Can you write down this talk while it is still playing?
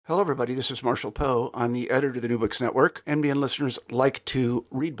Hello, everybody. This is Marshall Poe. I'm the editor of the New Books Network. NBN listeners like to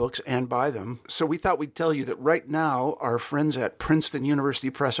read books and buy them. So we thought we'd tell you that right now, our friends at Princeton University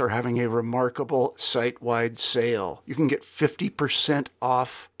Press are having a remarkable site-wide sale. You can get 50%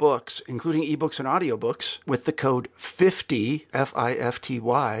 off books, including ebooks and audiobooks, with the code 50,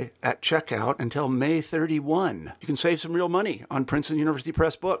 F-I-F-T-Y, at checkout until May 31. You can save some real money on Princeton University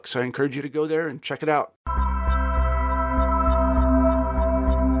Press books. I encourage you to go there and check it out.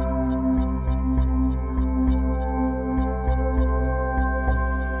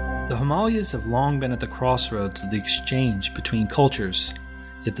 The Himalayas have long been at the crossroads of the exchange between cultures,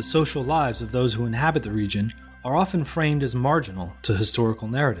 yet the social lives of those who inhabit the region are often framed as marginal to historical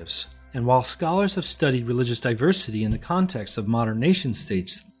narratives. And while scholars have studied religious diversity in the context of modern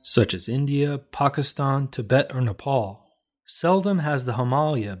nation-states such as India, Pakistan, Tibet, or Nepal, seldom has the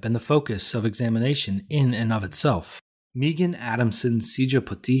Himalaya been the focus of examination in and of itself. Megan Adamson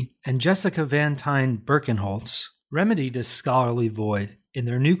Sijaputty and Jessica Van Tine Birkenholtz remedy this scholarly void in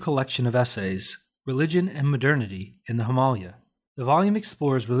their new collection of essays, Religion and Modernity in the Himalaya. The volume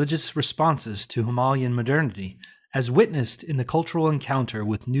explores religious responses to Himalayan modernity as witnessed in the cultural encounter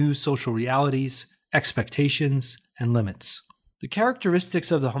with new social realities, expectations, and limits. The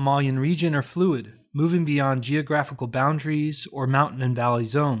characteristics of the Himalayan region are fluid, moving beyond geographical boundaries or mountain and valley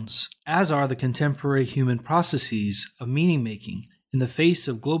zones, as are the contemporary human processes of meaning-making in the face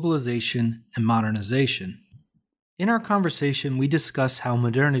of globalization and modernization. In our conversation, we discuss how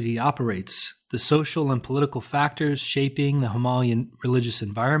modernity operates, the social and political factors shaping the Himalayan religious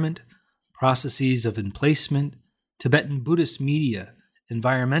environment, processes of emplacement, Tibetan Buddhist media,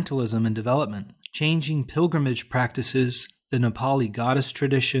 environmentalism and development, changing pilgrimage practices, the Nepali goddess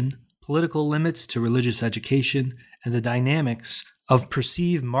tradition, political limits to religious education, and the dynamics of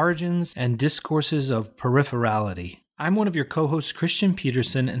perceived margins and discourses of peripherality. I'm one of your co-hosts, Christian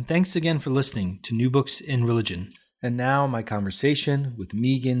Peterson, and thanks again for listening to New Books in Religion. And now my conversation with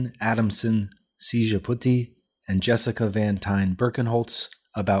Megan Adamson Sijaputty and Jessica Van Tine Birkenholtz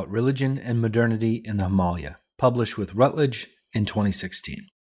about religion and modernity in the Himalaya, published with Routledge in 2016.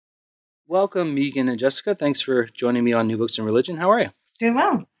 Welcome, Megan and Jessica. Thanks for joining me on New Books in Religion. How are you? Doing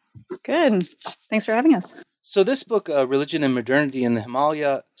well. Good. Thanks for having us. So this book, Religion and Modernity in the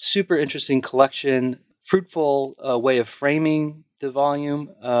Himalaya, super interesting collection, fruitful way of framing the volume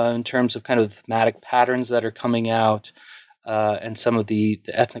in terms of kind of thematic patterns that are coming out and some of the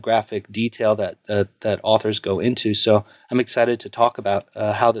ethnographic detail that authors go into. So I'm excited to talk about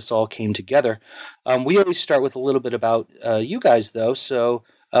how this all came together. We always start with a little bit about you guys, though. So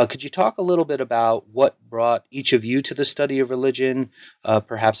could you talk a little bit about what brought each of you to the study of religion,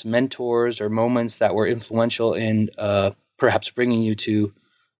 perhaps mentors or moments that were influential in perhaps bringing you to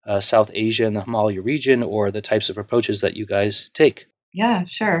South Asia and the Himalaya region, or the types of approaches that you guys take? Yeah,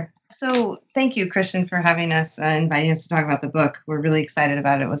 sure. So thank you, Christian, for having us, inviting us to talk about the book. We're really excited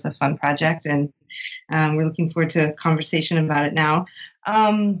about it. It was a fun project, and we're looking forward to a conversation about it now.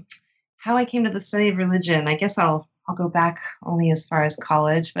 How I came to the study of religion, I guess I'll go back only as far as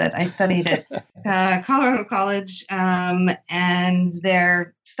college, but I studied at Colorado College, and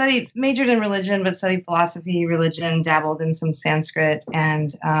majored in religion, but studied philosophy, religion, dabbled in some Sanskrit,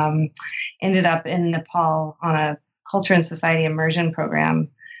 and ended up in Nepal on a culture and society immersion program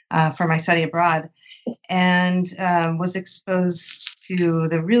for my study abroad, and was exposed to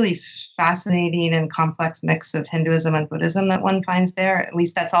the really fascinating and complex mix of Hinduism and Buddhism that one finds there. At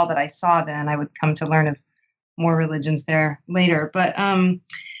least that's all that I saw then. I would come to learn of more religions there later, but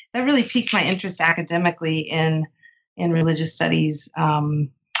that really piqued my interest academically in religious studies.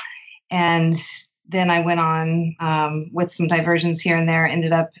 And then I went on with some diversions here and there,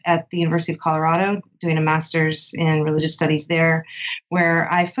 ended up at the University of Colorado doing a master's in religious studies there,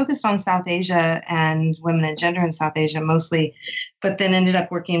 where I focused on South Asia and women and gender in South Asia mostly, but then ended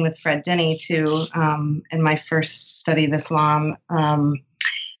up working with Fred Denny too in my first study of Islam.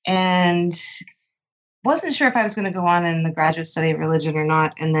 And wasn't sure if I was going to go on in the graduate study of religion or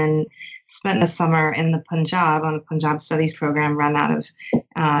not, and then spent the summer in the Punjab on a Punjab studies program run out of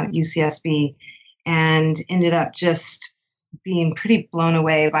UCSB, and ended up just being pretty blown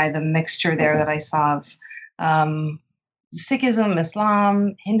away by the mixture there that I saw of Sikhism,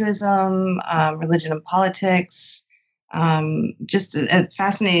 Islam, Hinduism, religion and politics. Just a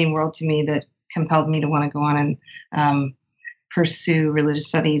fascinating world to me that compelled me to want to go on and pursue religious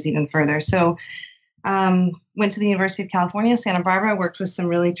studies even further. So went to the University of California, Santa Barbara, worked with some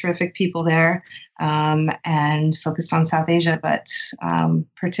really terrific people there, and focused on South Asia, but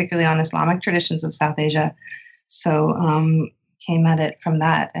particularly on Islamic traditions of South Asia. So came at it from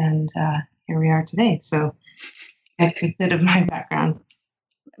that, and here we are today. So that's a bit of my background.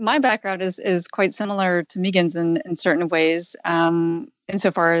 my background is quite similar to Megan's in certain ways,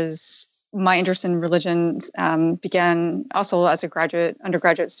 insofar as my interest in religion began also as a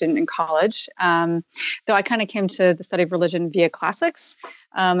undergraduate student in college, though I kind of came to the study of religion via classics,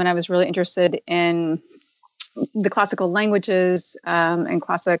 and I was really interested in the classical languages and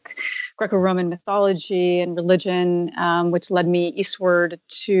classic Greco-Roman mythology and religion, which led me eastward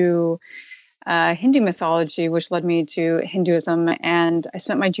to Hindu mythology, which led me to Hinduism. And I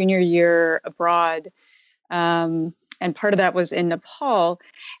spent my junior year abroad. And part of that was in Nepal.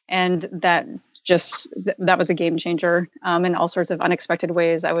 And that was a game changer in all sorts of unexpected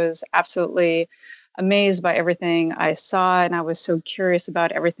ways. I was absolutely amazed by everything I saw. And I was so curious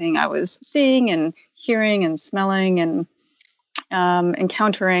about everything I was seeing and hearing and smelling and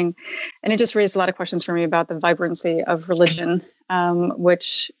encountering. And it just raised a lot of questions for me about the vibrancy of religion,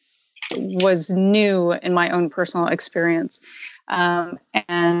 which was new in my own personal experience.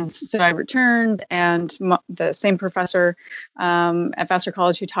 And so I returned, and the same professor at Vassar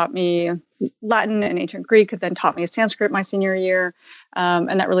College who taught me Latin and ancient Greek then taught me Sanskrit my senior year.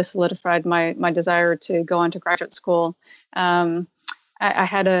 And that really solidified my desire to go on to graduate school. I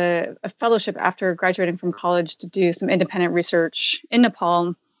had a fellowship after graduating from college to do some independent research in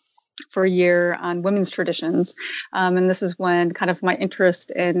Nepal for a year on women's traditions. And this is when kind of my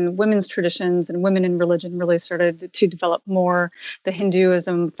interest in women's traditions and women in religion really started to develop more. The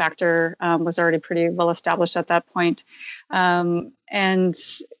Hinduism factor was already pretty well established at that point. And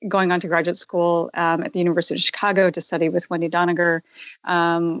going on to graduate school at the University of Chicago to study with Wendy Doniger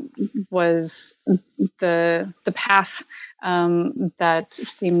was the path that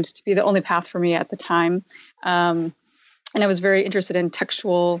seemed to be the only path for me at the time. And I was very interested in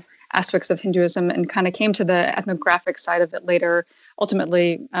textual aspects of Hinduism and kind of came to the ethnographic side of it later.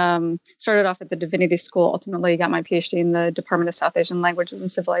 Ultimately, started off at the Divinity School, ultimately got my PhD in the Department of South Asian Languages and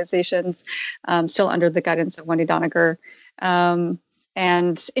Civilizations, still under the guidance of Wendy Doniger. And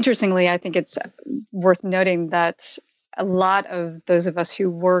interestingly, I think it's worth noting that a lot of those of us who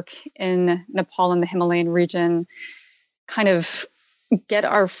work in Nepal and the Himalayan region kind of get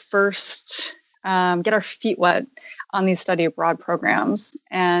our feet wet on these study abroad programs.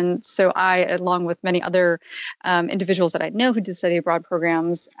 And so I, along with many other individuals that I know who did study abroad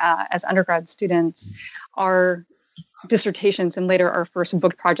programs as undergrad students, our dissertations and later our first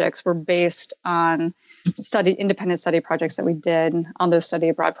book projects were based on independent study projects that we did on those study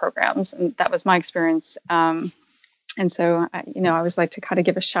abroad programs. And that was my experience. And so, I always like to kind of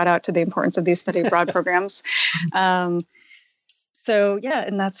give a shout out to the importance of these study abroad programs. So yeah,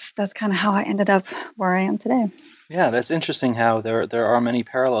 and that's kind of how I ended up where I am today. Yeah, that's interesting how there are many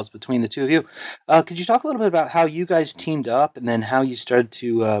parallels between the two of you. Could you talk a little bit about how you guys teamed up and then how you started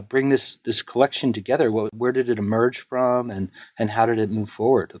to bring this collection together? Where did it emerge from and how did it move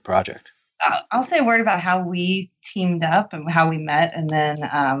forward, the project? I'll say a word about how we teamed up and how we met, and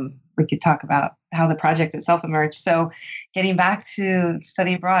then we could talk about how the project itself emerged. So getting back to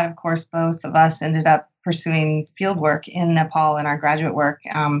study abroad, of course, both of us ended up pursuing field work in Nepal in our graduate work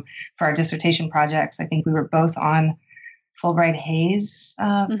for our dissertation projects. I think we were both on Fulbright Hays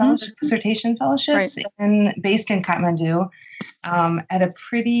dissertation fellowships based in Kathmandu at a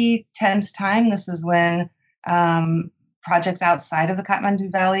pretty tense time. This is when projects outside of the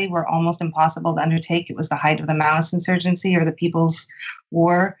Kathmandu Valley were almost impossible to undertake. It was the height of the Maoist insurgency or the People's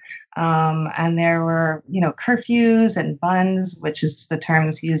War. And there were, curfews and buns, which is the term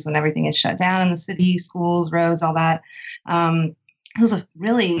that's used when everything is shut down in the city, schools, roads, all that. It was a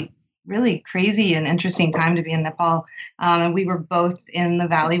really, really crazy and interesting time to be in Nepal. And we were both in the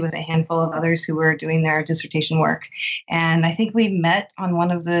valley with a handful of others who were doing their dissertation work. And I think we met on one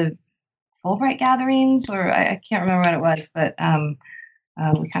of the Fulbright gatherings, or I can't remember what it was, but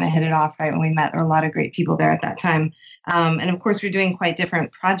we kind of hit it off right when we met. There were a lot of great people there at that time. And of course, we're doing quite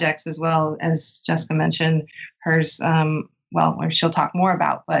different projects as well, as Jessica mentioned, hers, or she'll talk more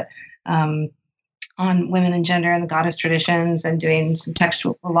about, but on women and gender and the goddess traditions and doing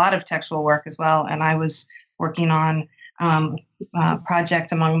a lot of textual work as well. And I was working on a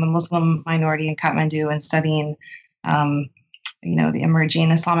project among the Muslim minority in Kathmandu and studying the emerging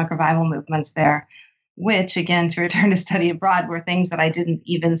Islamic revival movements there, which, again, to return to study abroad, were things that I didn't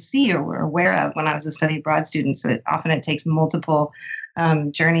even see or were aware of when I was a study abroad student. So it takes multiple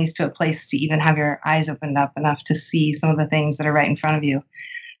journeys to a place to even have your eyes opened up enough to see some of the things that are right in front of you.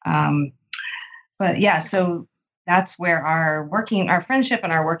 But yeah, so that's where our friendship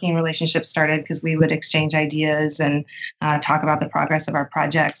and our working relationship started, because we would exchange ideas and talk about the progress of our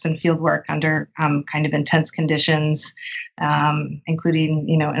projects and field work under kind of intense conditions, including,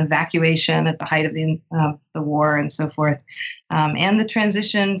 evacuation at the height of the war and so forth, and the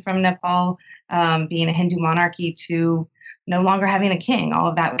transition from Nepal being a Hindu monarchy to no longer having a king. All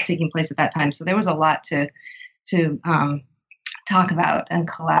of that was taking place at that time. So there was a lot to talk about and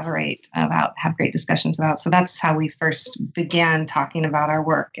collaborate about, have great discussions about. So that's how we first began talking about our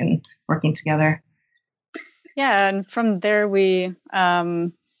work and working together. Yeah, and from there we,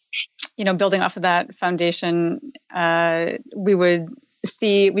 building off of that foundation, we would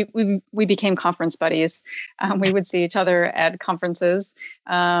see, we became conference buddies. We would see each other at conferences,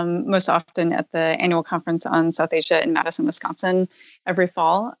 most often at the annual conference on South Asia in Madison, Wisconsin, every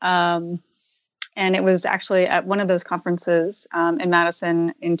fall. And it was actually at one of those conferences in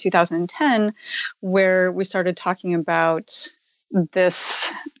Madison in 2010 where we started talking about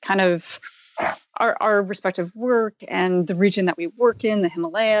this kind of our respective work and the region that we work in, the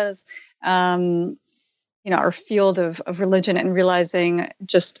Himalayas, our field of religion, and realizing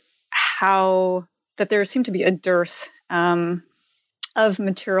just how that there seemed to be a dearth of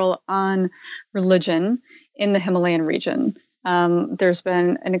material on religion in the Himalayan region. There's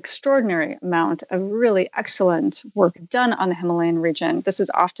been an extraordinary amount of really excellent work done on the Himalayan region. This is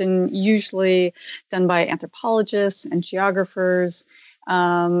usually done by anthropologists and geographers.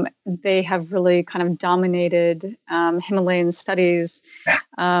 They have really kind of dominated Himalayan studies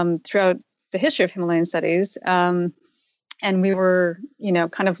throughout the history of Himalayan studies. And we were,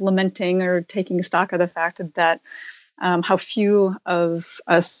 kind of lamenting or taking stock of the fact that how few of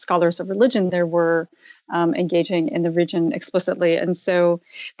us scholars of religion there were engaging in the region explicitly. And so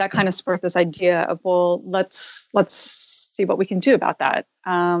that kind of sparked this idea of, well, let's see what we can do about that.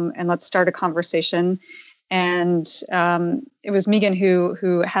 And let's start a conversation. And it was Megan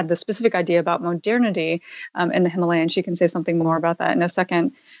who had the specific idea about modernity in the Himalaya. She can say something more about that in a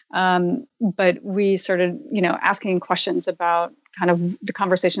second. But we started, asking questions about kind of the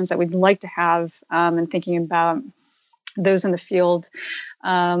conversations that we'd like to have, and thinking about those in the field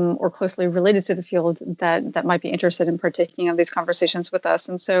or closely related to the field that might be interested in partaking of these conversations with us.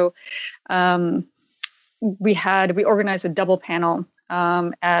 And so we organized a double panel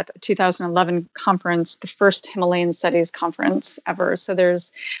at a 2011 conference, the first Himalayan Studies conference ever. So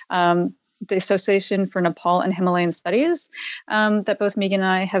there's the Association for Nepal and Himalayan Studies that both Megan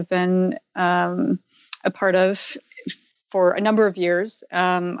and I have been a part of for a number of years.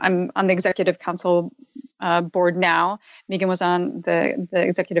 I'm on the executive council board now. Megan was on the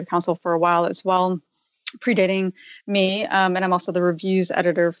executive council for a while as well, predating me. And I'm also the reviews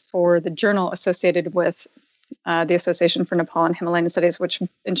editor for the journal associated with the Association for Nepal and Himalayan Studies, which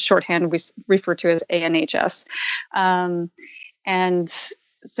in shorthand we refer to as ANHS. And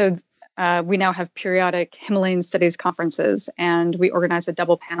so we now have periodic Himalayan Studies conferences, and we organize a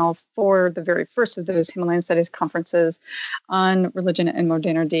double panel for the very first of those Himalayan Studies conferences on religion and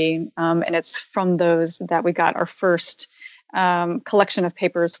modernity. And it's from those that we got our first collection of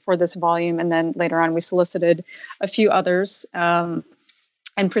papers for this volume. And then later on, we solicited a few others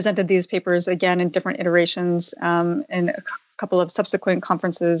and presented these papers again in different iterations in a couple of subsequent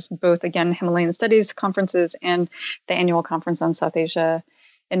conferences, both again Himalayan Studies conferences and the annual conference on South Asia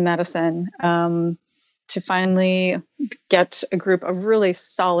in Madison, to finally get a group of really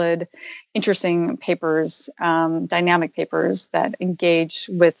solid, interesting papers, dynamic papers that engage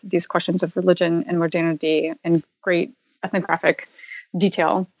with these questions of religion and modernity in great ethnographic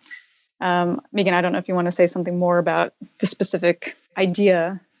detail. Megan, I don't know if you want to say something more about the specific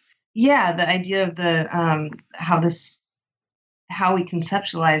idea. Yeah, the idea of the how we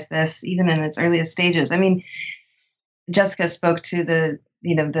conceptualize this, even in its earliest stages. I mean, Jessica spoke to the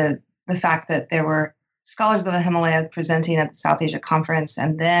fact that there were scholars of the Himalaya presenting at the South Asia Conference,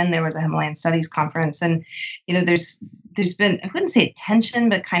 and then there was a Himalayan Studies Conference. And, there's been, I wouldn't say tension,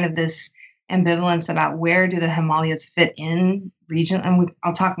 but kind of this ambivalence about where do the Himalayas fit in region. And we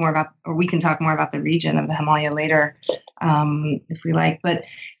can talk more about the region of the Himalaya later, if we like. But,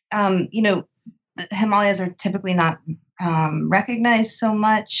 the Himalayas are typically not recognized so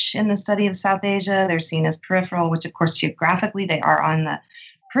much in the study of South Asia. They're seen as peripheral, which of course geographically they are on the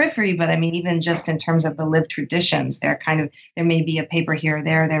periphery, but I mean, even just in terms of the lived traditions, there may be a paper here or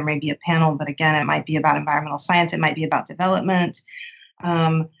there may be a panel, but again, it might be about environmental science, it might be about development.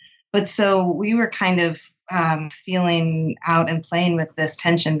 But so we were kind of feeling out and playing with this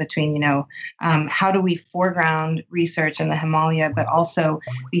tension between, how do we foreground research in the Himalaya, but also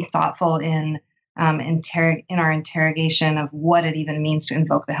be thoughtful in in our interrogation of what it even means to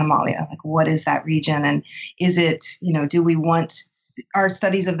invoke the Himalaya. Like, what is that region? And is it, do we want our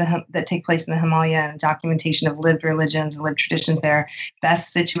studies of that take place in the Himalaya and documentation of lived religions and lived traditions there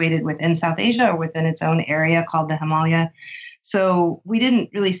best situated within South Asia or within its own area called the Himalaya? So we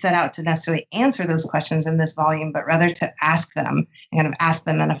didn't really set out to necessarily answer those questions in this volume, but rather to ask them and kind of ask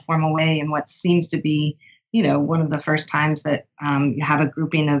them in a formal way in what seems to be, one of the first times that you have a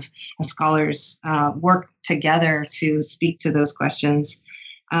grouping of scholars work together to speak to those questions.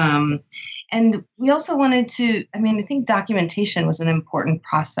 And we also wanted to, I think documentation was an important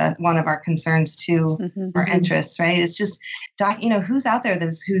process, one of our concerns too, our interests, right? It's just, who's out there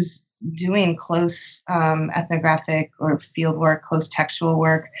who's doing close ethnographic or field work, close textual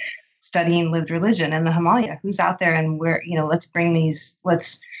work, studying lived religion in the Himalaya? Who's out there? And where,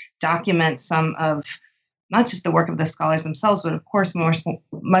 let's document some of not just the work of the scholars themselves, but of course,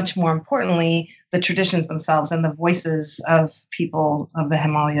 much more importantly, the traditions themselves and the voices of people of the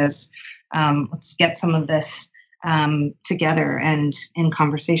Himalayas. Let's get some of this together and in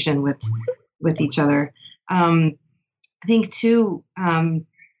conversation with each other. I think too,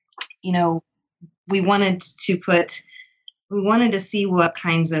 we wanted to see what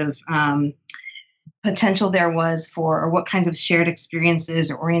kinds of potential there was for, or what kinds of shared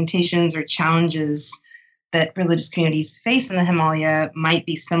experiences or orientations or challenges that religious communities face in the Himalaya might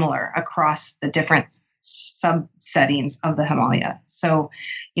be similar across the different sub-settings of the Himalaya. So,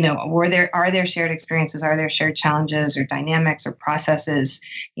 are there shared experiences? Are there shared challenges or dynamics or processes,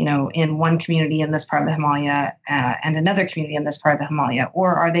 in one community in this part of the Himalaya and another community in this part of the Himalaya?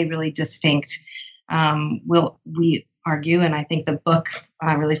 Or are they really distinct? We argue, and I think the book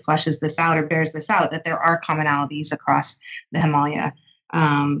really fleshes this out or bears this out, that there are commonalities across the Himalaya.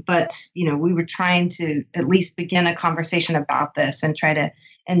 But we were trying to at least begin a conversation about this and try to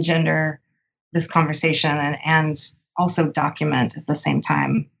engender this conversation and also document at the same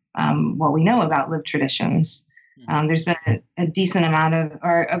time what we know about lived traditions. There's been a decent amount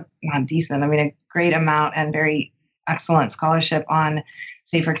of, not decent, a great amount and very excellent scholarship on,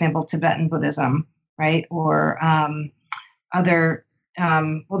 say, for example, Tibetan Buddhism, right? Or other,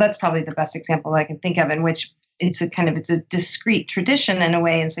 that's probably the best example I can think of, in which it's a discrete tradition in a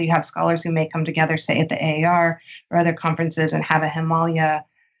way. And so you have scholars who may come together, say at the AAR or other conferences, and have a Himalaya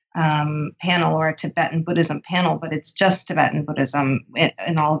panel or a Tibetan Buddhism panel, but it's just Tibetan Buddhism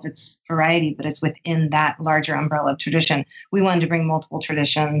in all of its variety, but it's within that larger umbrella of tradition. We wanted to bring multiple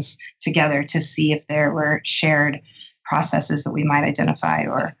traditions together to see if there were shared processes that we might identify,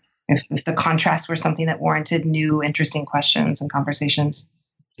 or if the contrast were something that warranted new, interesting questions and conversations.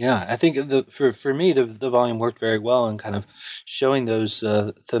 Yeah, I think for me the volume worked very well in kind of showing those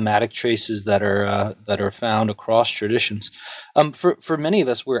thematic traces that are found across traditions. For many of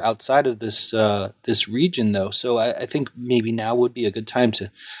us, we're outside of this region though, so I think maybe now would be a good time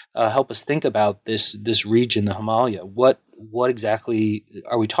to help us think about this region, the Himalaya. What exactly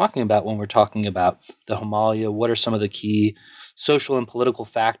are we talking about when we're talking about the Himalaya? What are some of the key social and political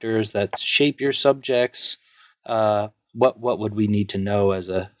factors that shape your subjects? What would we need to know as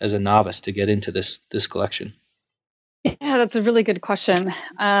a novice to get into this collection? Yeah, that's a really good question.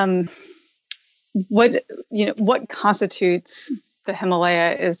 What constitutes the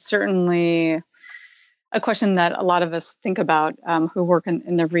Himalaya is certainly a question that a lot of us think about who work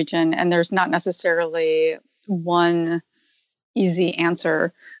in the region, and there's not necessarily one easy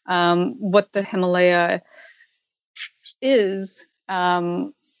answer. What the Himalaya is,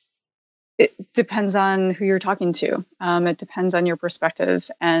 it depends on who you're talking to. It depends on your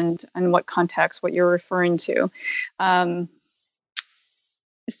perspective and what context, what you're referring to.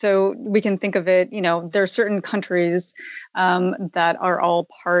 So we can think of it, there are certain countries that are all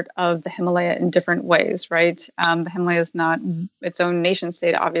part of the Himalaya in different ways, right? The Himalaya is not its own nation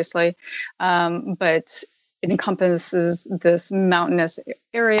state, obviously, but it encompasses this mountainous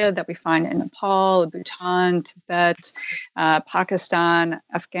area that we find in Nepal, Bhutan, Tibet, Pakistan,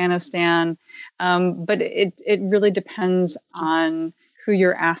 Afghanistan. But it really depends on who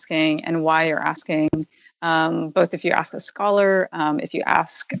you're asking and why you're asking. Both if you ask a scholar, if you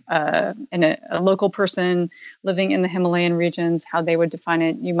ask a local person living in the Himalayan regions, how they would define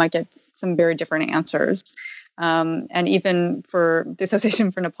it, you might get some very different answers. And even for the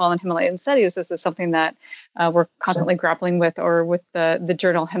Association for Nepal and Himalayan Studies, this is something that we're constantly grappling with, or with the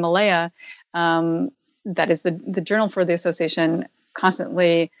journal Himalaya, that is the journal for the association,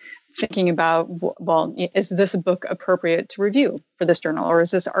 constantly thinking about, well, is this book appropriate to review for this journal? Or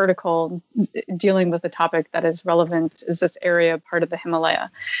is this article dealing with a topic that is relevant? Is this area part of the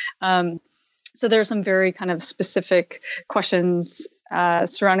Himalaya? So there are some very kind of specific questions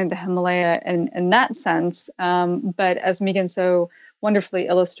surrounding the Himalaya in that sense. But as Megan so wonderfully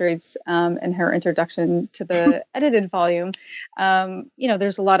illustrates in her introduction to the edited volume,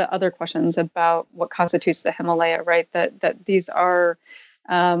 there's a lot of other questions about what constitutes the Himalaya, right? That these are,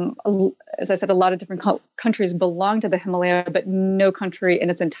 as I said, a lot of different countries belong to the Himalaya, but no country in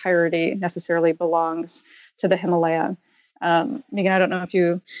its entirety necessarily belongs to the Himalaya. Megan, I don't know if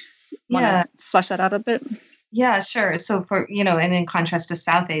you want to flesh that out a bit. Yeah, sure. So and in contrast to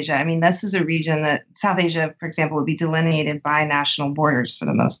South Asia, I mean, this is a region that South Asia, for example, would be delineated by national borders for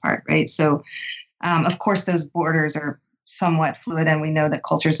the most part, right? So, of course, those borders are somewhat fluid, and we know that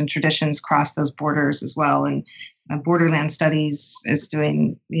cultures and traditions cross those borders as well. And Borderland Studies is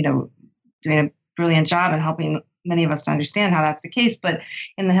doing a brilliant job in helping many of us to understand how that's the case. But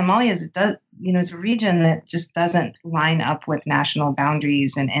in the Himalayas, it does, it's a region that just doesn't line up with national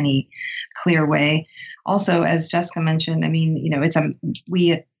boundaries in any clear way. Also, as Jessica mentioned, I mean,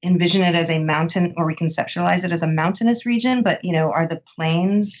 we envision it as a mountain, or we conceptualize it as a mountainous region, but, are the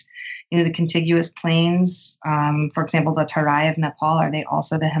plains, the contiguous plains, for example, the Tarai of Nepal, are they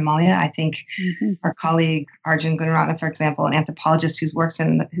also the Himalaya? I think our colleague Arjun Gunaratne, for example, an anthropologist who's worked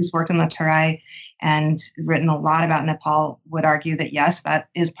in the Tarai and written a lot about Nepal, would argue that yes, that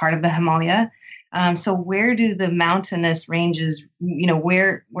is part of the Himalaya. So where do the mountainous ranges,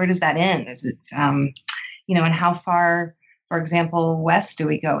 where does that end? Is it, and how far, for example, west do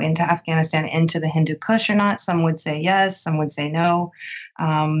we go into Afghanistan, into the Hindu Kush or not? Some would say yes, some would say no.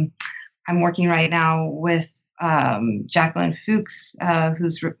 I'm working right now with Jacqueline Fuchs,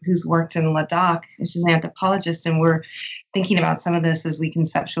 who's worked in Ladakh. She's an anthropologist, and we're thinking about some of this as we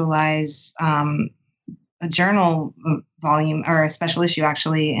conceptualize a journal volume, or a special issue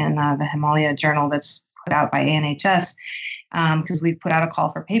actually, in the Himalaya Journal that's put out by ANHS, because we've put out a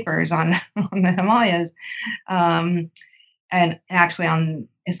call for papers on the Himalayas, and actually on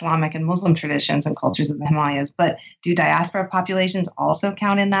Islamic and Muslim traditions and cultures of the Himalayas. But do diaspora populations also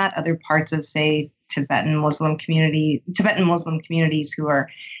count in that? Other parts of, say, Tibetan Muslim communities who are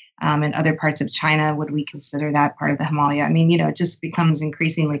in other parts of China, would we consider that part of the Himalaya? I mean, it just becomes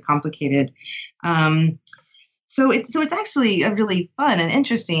increasingly complicated. So it's actually a really fun and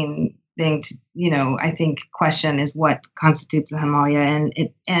interesting thing to, I think, question is what constitutes the Himalaya.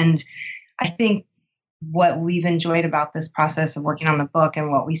 And I think what we've enjoyed about this process of working on the book, and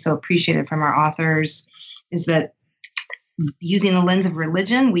what we so appreciated from our authors, is that using the lens of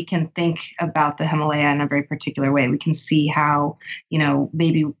religion, we can think about the Himalaya in a very particular way. We can see how,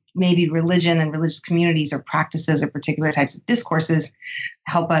 maybe religion and religious communities or practices or particular types of discourses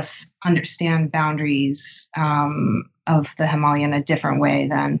help us understand boundaries of the Himalaya in a different way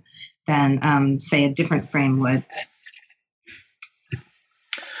than say, a different frame would.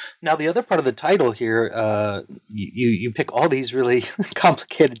 Now, the other part of the title here, you pick all these really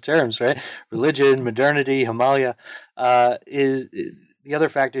complicated terms, right? Religion, modernity, Himalaya. Is the other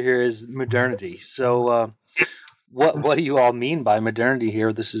factor here is modernity. So, what do you all mean by modernity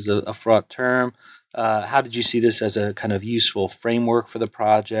here? This is a fraught term. How did you see this as a kind of useful framework for the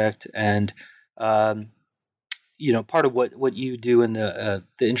project? And part of what you do in the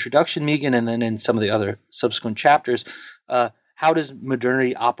introduction, Megan, and then in some of the other subsequent chapters. How does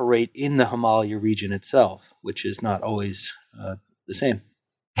modernity operate in the Himalaya region itself, which is not always the same?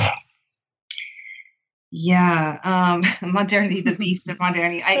 Yeah, modernity, the beast of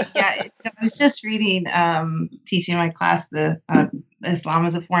modernity. I was just reading, teaching my class, the Islam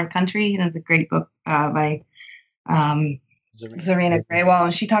is a Foreign Country, the great book by Zarina Graywall,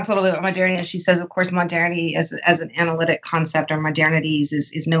 and she talks a little bit about modernity, and she says, of course, modernity as an analytic concept, or modernities,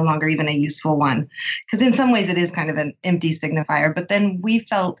 is no longer even a useful one, because in some ways it is kind of an empty signifier. But then we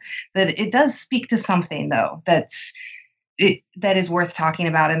felt that it does speak to something, though, that is worth talking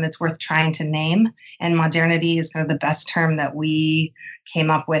about and that's worth trying to name. And modernity is kind of the best term that we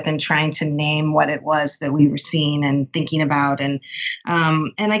came up with in trying to name what it was that we were seeing and thinking about. And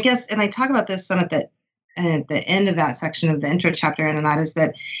I guess, and I talk about this some at the end of that section of the intro chapter, and that is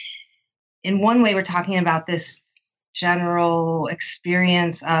that in one way we're talking about this general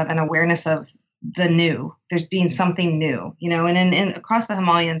experience of an awareness of the new. There's being something new, and in across the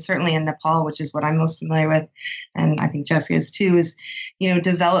Himalaya, and certainly in Nepal, which is what I'm most familiar with, and I think Jessica is too, is,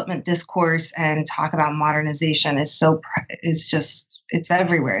 development discourse and talk about modernization is it's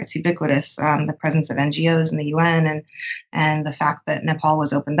everywhere. It's ubiquitous. The presence of NGOs in the UN and the fact that Nepal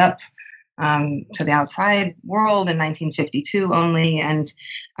was opened up to the outside world in 1952 only. And,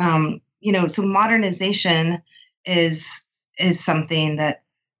 so modernization is something that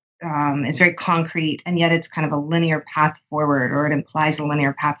is very concrete, and yet it's kind of a linear path forward, or it implies a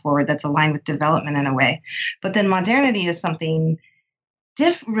linear path forward that's aligned with development in a way. But then modernity is something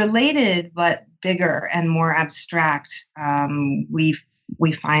related but bigger and more abstract.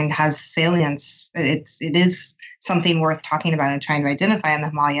 We find has salience. It is something worth talking about and trying to identify in the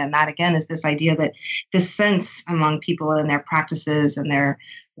Himalaya. And that again is this idea that this sense among people and their practices and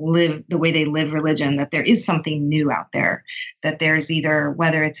the way they live religion, that there is something new out there, that there's either,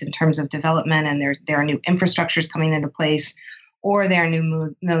 whether it's in terms of development and there are new infrastructures coming into place, or there are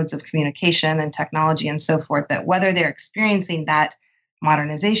new modes of communication and technology and so forth, that whether they're experiencing that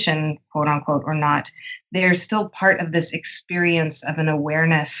modernization, quote unquote, or not, they're still part of this experience of an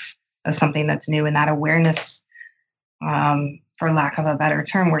awareness of something that's new. And that awareness, for lack of a better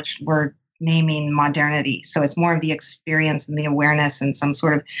term, which we're naming modernity. So it's more of the experience and the awareness and some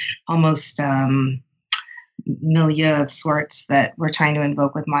sort of almost milieu of sorts that we're trying to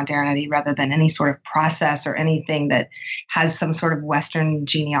invoke with modernity, rather than any sort of process or anything that has some sort of Western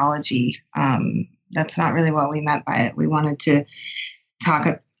genealogy. That's not really what we meant by it. We wanted to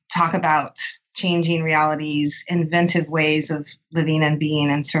talk about changing realities, inventive ways of living and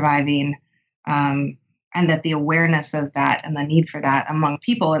being and surviving, and that the awareness of that and the need for that among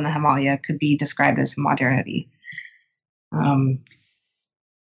people in the Himalaya could be described as modernity. And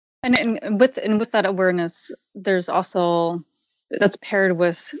with that awareness, there's also, that's paired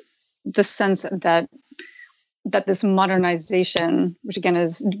with the sense that this modernization, which again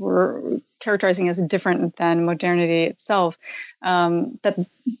is we're characterizing as different than modernity itself, that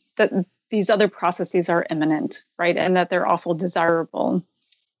these other processes are imminent, right, and that they're also desirable.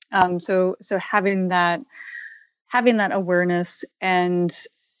 So having that awareness and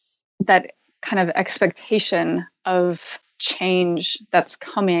that kind of expectation of change that's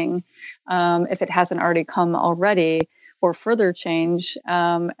coming, if it hasn't already come already, or further change,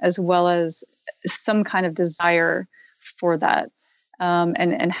 as well as some kind of desire for that,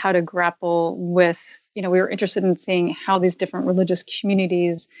 and how to grapple with, we were interested in seeing how these different religious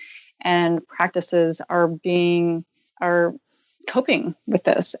communities and practices are coping with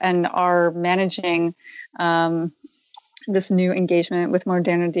this and are managing this new engagement with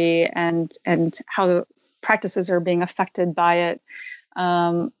modernity, and how the practices are being affected by it.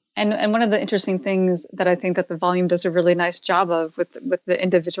 And one of the interesting things that I think that the volume does a really nice job of with the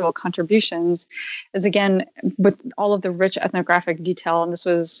individual contributions is, again, with all of the rich ethnographic detail, and this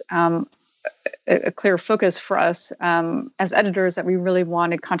was a clear focus for us as editors, that we really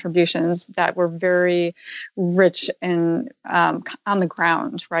wanted contributions that were very rich and on the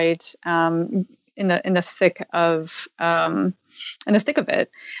ground, right? In the thick of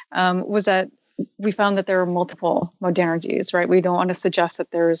it, was that we found that there are multiple modernities, right? We don't want to suggest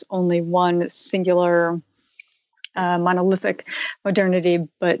that there's only one singular monolithic modernity,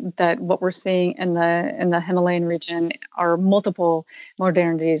 but that what we're seeing in the Himalayan region are multiple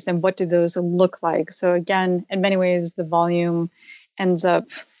modernities, and what do those look like? So again, in many ways, the volume ends up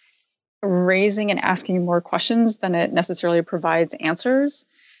raising and asking more questions than it necessarily provides answers.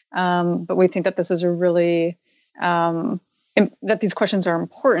 But we think that this is a really that these questions are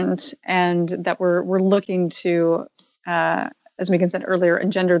important, and that we're looking to, as Megan said earlier,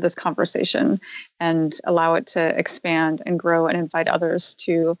 engender this conversation and allow it to expand and grow and invite others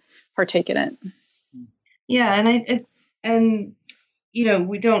to partake in it. Yeah, and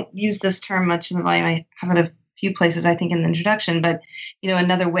we don't use this term much in the volume. I have it a few places, I think, in the introduction, but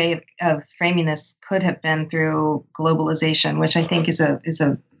another way of framing this could have been through globalization, which I think is a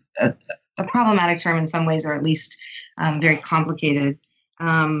problematic term in some ways, or at least very complicated.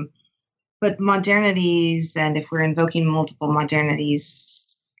 But modernities, and if we're invoking multiple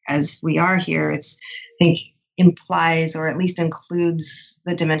modernities as we are here, I think implies, or at least includes,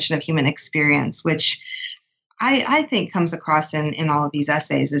 the dimension of human experience, which I think comes across in all of these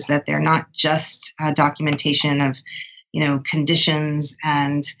essays, is that they're not just a documentation of, conditions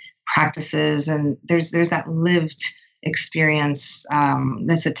and practices, and there's that lived experience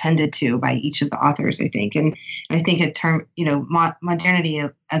that's attended to by each of the authors, I think. And I think a term, modernity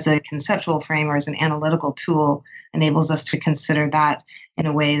as a conceptual frame or as an analytical tool enables us to consider that in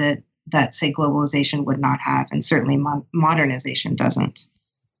a way that say globalization would not have, and certainly modernization doesn't.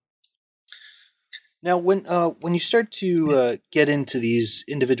 Now, when you start to get into these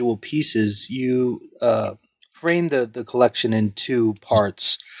individual pieces, you frame the collection in two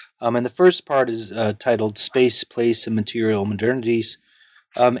parts. And the first part is titled Space, Place, and Material Modernities.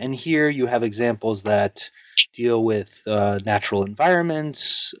 And here you have examples that deal with natural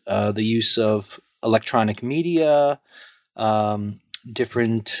environments, the use of electronic media,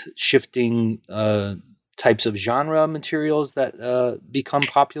 different shifting types of genre materials that become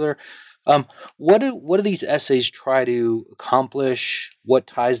popular. What do these essays try to accomplish? What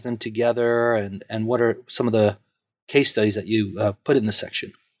ties them together? And what are some of the case studies that you put in the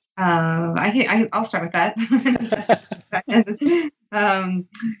section? I'll start with that.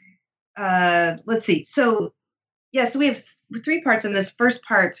 Let's see. So we have three parts in this. First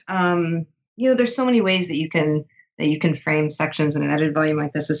part, there's so many ways that you can frame sections in an edited volume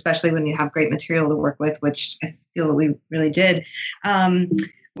like this, especially when you have great material to work with, which I feel that we really did.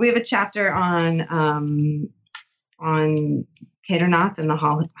 We have a chapter on Kedarnath and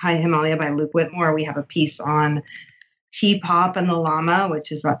the High Himalaya by Luke Whitmore. We have a piece on T-pop and the Lama,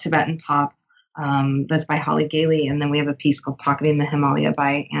 which is about Tibetan pop. That's by Holly Gailey. And then we have a piece called Pocketing the Himalaya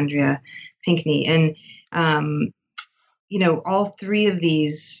by Andrea Pinkney. And, all three of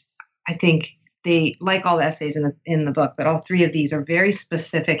these, I think they, like all the essays in the book, but all three of these are very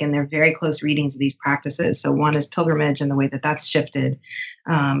specific and they're very close readings of these practices. So one is pilgrimage and the way that that's shifted.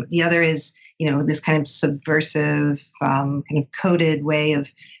 The other is, this kind of subversive, kind of coded way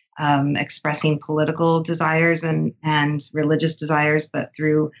of expressing political desires and religious desires, but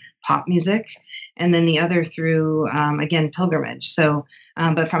through pop music. And then the other through, again, pilgrimage. So,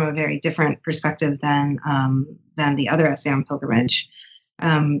 but from a very different perspective than the other essay on pilgrimage.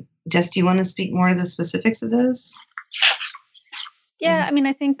 Jess, do you want to speak more to the specifics of those? Yeah, I mean,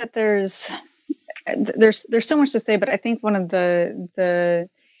 I think that there's so much to say, but I think one of the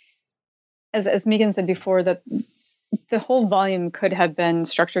as Megan said before, that the whole volume could have been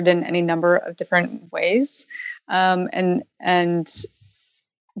structured in any number of different ways,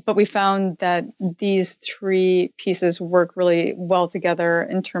 but we found that these three pieces work really well together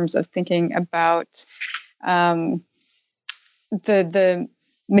in terms of thinking about the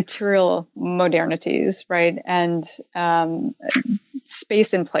material modernities, right, and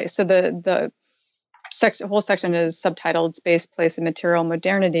space and place. So the whole section is subtitled "Space, Place, and Material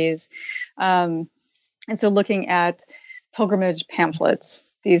Modernities," and so looking at pilgrimage pamphlets,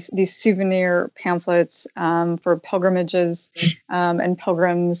 these souvenir pamphlets for pilgrimages and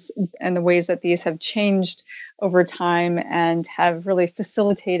pilgrims, and the ways that these have changed over time and have really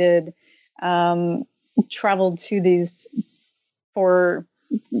facilitated travel to these four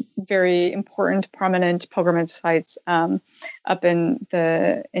very important, prominent pilgrimage sites up in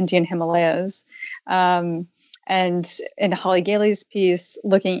the Indian Himalayas. And in Holly Gailey's piece,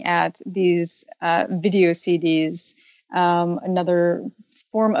 looking at these video CDs, another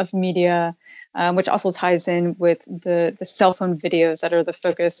form of media, which also ties in with the cell phone videos that are the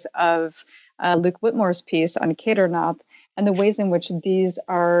focus of Luke Whitmore's piece on Kedarnath, and the ways in which these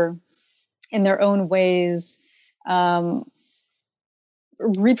are, in their own ways,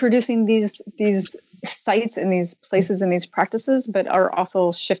 reproducing these sites and these places and these practices, but are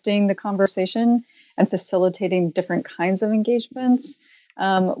also shifting the conversation and facilitating different kinds of engagements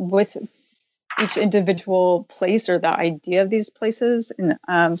with each individual place or the idea of these places, and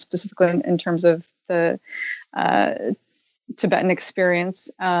specifically in terms of the Tibetan experience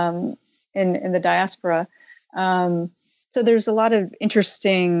in the diaspora. So there's a lot of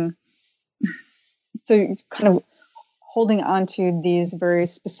interesting, so kind of holding on to these very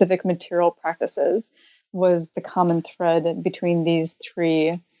specific material practices was the common thread between these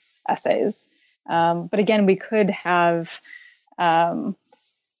three essays. But again, we could have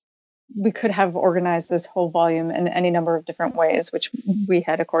organized this whole volume in any number of different ways, which we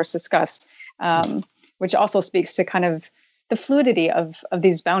had, of course, discussed, which also speaks to kind of the fluidity of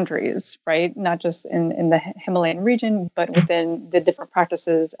these boundaries, right? Not just in the Himalayan region, but within the different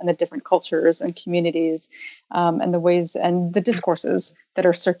practices and the different cultures and communities, and the ways and the discourses that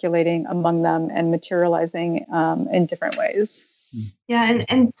are circulating among them and materializing in different ways. Yeah,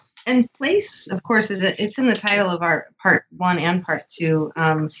 and place, of course, it's in the title of our part 1 and part 2,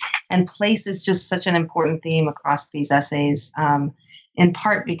 and place is just such an important theme across these essays, in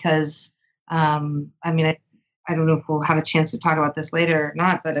part because, I don't know if we'll have a chance to talk about this later or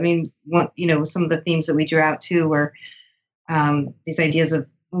not, but I mean, some of the themes that we drew out too were these ideas of,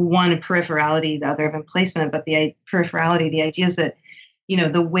 one, peripherality, the other of emplacement, but the peripherality, the ideas that,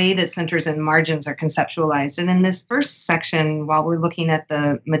 the way that centers and margins are conceptualized. And in this first section, while we're looking at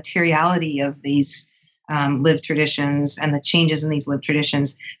the materiality of these lived traditions and the changes in these lived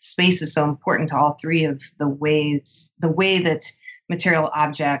traditions, space is so important to all three of the way that material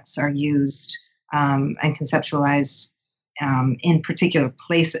objects are used and conceptualized in particular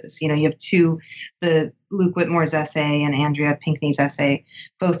places. You have the Luke Whitmore's essay and Andrea Pinkney's essay,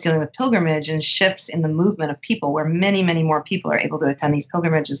 both dealing with pilgrimage and shifts in the movement of people, where many, many more people are able to attend these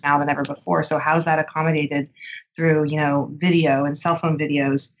pilgrimages now than ever before. So how's that accommodated through, video and cell phone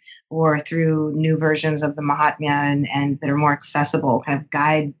videos, or through new versions of the Mahatmya and that are more accessible, kind of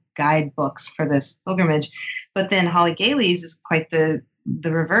guidebooks for this pilgrimage? But then Holly Gailey's is quite the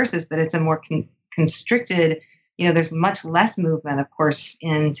reverse, is that it's a more constricted there's much less movement, of course,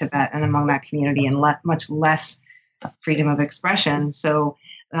 in Tibet and among that community, and much less freedom of expression. So,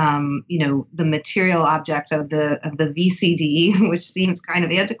 the material object of the VCD, which seems kind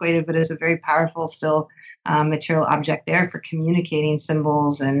of antiquated, but is a very powerful still material object there for communicating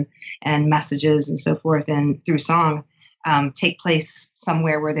symbols and messages and so forth, and through song, take place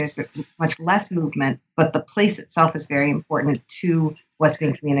somewhere where there's much less movement, but the place itself is very important to what's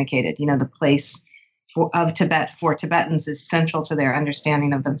being communicated. The place of Tibet for Tibetans is central to their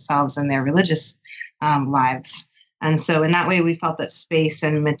understanding of themselves and their religious lives. And so in that way, we felt that space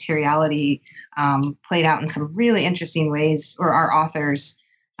and materiality played out in some really interesting ways, or our authors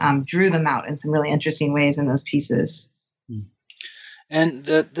drew them out in some really interesting ways in those pieces. And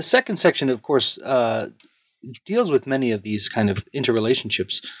the second section, of course, deals with many of these kind of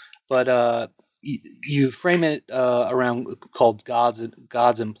interrelationships, but you frame it around called gods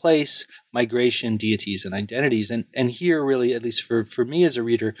in place, migration, deities, and identities. And here, really, at least for me as a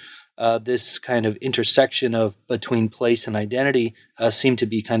reader, this kind of intersection of between place and identity seemed to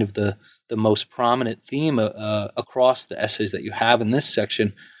be kind of the most prominent theme across the essays that you have in this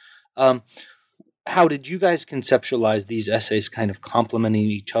section. How did you guys conceptualize these essays kind of complementing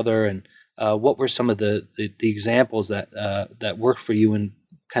each other, and what were some of the examples that worked for you in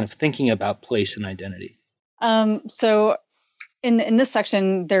kind of thinking about place and identity? So in this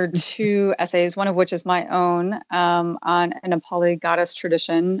section, there are two essays, one of which is my own on a Nepali goddess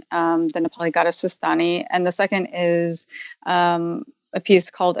tradition, the Nepali goddess Sustani, and the second is a piece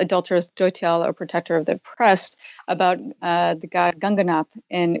called Adulterous Jyotial, or Protector of the Oppressed, about the god Ganganath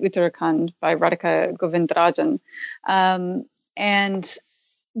in Uttarakhand by Radhika Govindarajan. And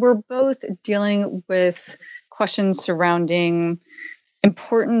we're both dealing with questions surrounding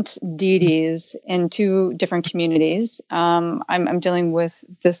important deities in two different communities. I'm dealing with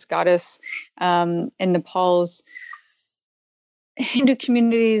this goddess in Nepal's Hindu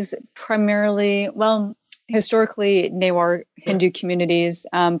communities, primarily, historically Newar Hindu communities,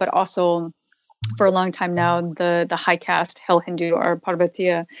 but also for a long time now, the high caste Hill Hindu or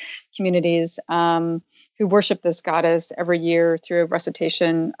Parvatiya communities who worship this goddess every year through a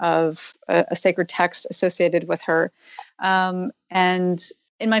recitation of a sacred text associated with her. And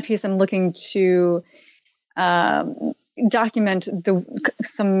in my piece, I'm looking to document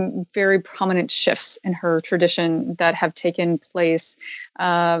some very prominent shifts in her tradition that have taken place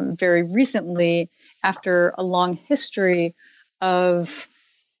very recently after a long history of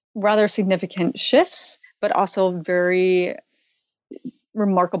rather significant shifts, but also very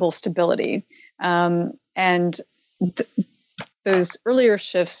remarkable stability. Those earlier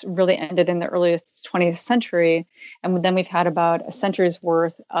shifts really ended in the earliest 20th century. And then we've had about a century's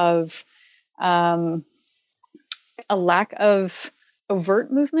worth of a lack of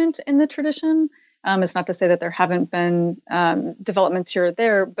overt movement in the tradition. It's not to say that there haven't been developments here or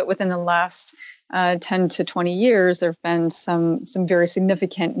there, but within the last 10 to 20 years, there have been some very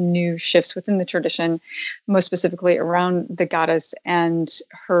significant new shifts within the tradition, most specifically around the goddess and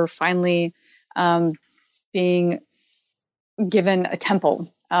her finally being given a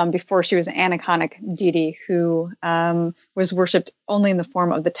temple. Before, she was an aniconic deity who was worshipped only in the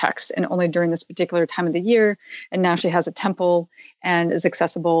form of the text and only during this particular time of the year. And now she has a temple and is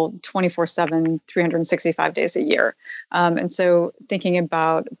accessible 24/7, 365 days a year. And so thinking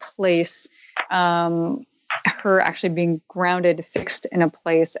about place, her actually being grounded, fixed in a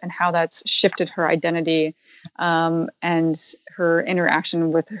place, and how that's shifted her identity and her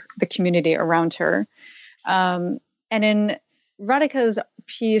interaction with the community around her. And in Radhika's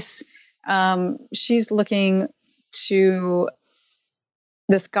piece, she's looking to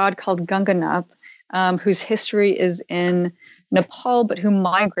this god called Ganganath, whose history is in Nepal, but who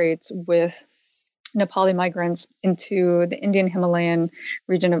migrates with Nepali migrants into the Indian Himalayan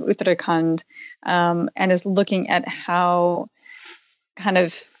region of Uttarakhand, and is looking at how kind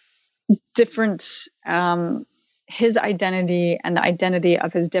of different his identity and the identity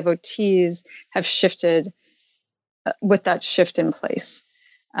of his devotees have shifted with that shift in place,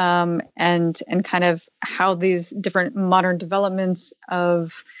 and kind of how these different modern developments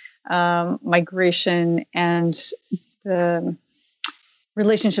of migration and the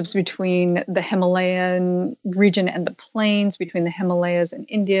relationships between the Himalayan region and the plains, between the Himalayas and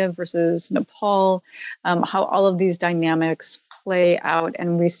India versus Nepal, how all of these dynamics play out,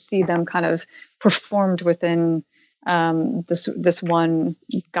 and we see them kind of performed within this one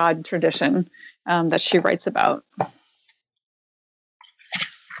God tradition that she writes about.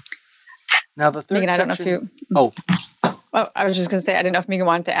 Now the third Megan, I don't know if you. Oh, I was just going to say I didn't know if Megan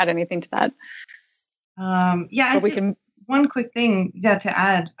wanted to add anything to that. Yeah, but we can. One quick thing, to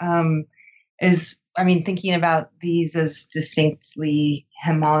add. thinking about these as distinctly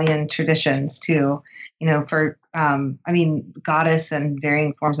Himalayan traditions too, goddess and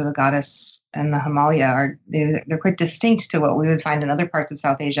varying forms of the goddess and the Himalaya they're quite distinct to what we would find in other parts of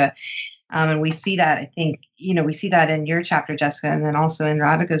South Asia. And we see that, I think, we see that in your chapter, Jessica, and then also in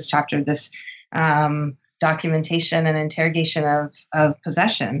Radhika's chapter, this documentation and interrogation of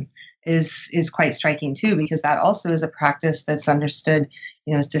possession is quite striking too, because that also is a practice that's understood,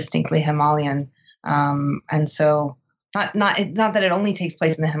 as distinctly Himalayan. And so not that it only takes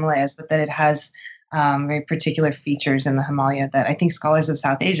place in the Himalayas, but that it has very particular features in the Himalaya that I think scholars of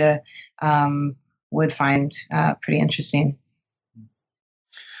South Asia would find pretty interesting.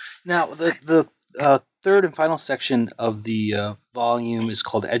 Now, the third and final section of the volume is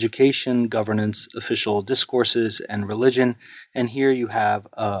called Education, Governance, Official Discourses, and Religion. And here you have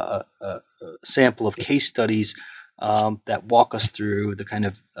a sample of case studies that walk us through the kind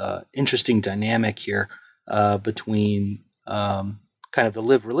of interesting dynamic here between kind of the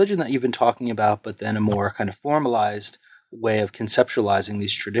lived religion that you've been talking about, but then a more kind of formalized way of conceptualizing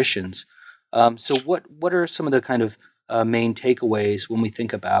these traditions. So what are some of the kind of main takeaways when we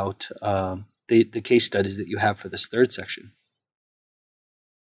think about the case studies that you have for this third section?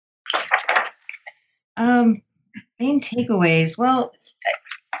 Main takeaways. Well,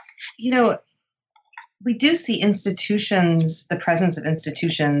 we do see institutions, the presence of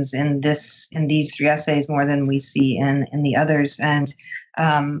institutions in these three essays more than we see in the others. And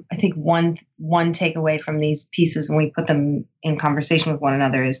I think one takeaway from these pieces when we put them in conversation with one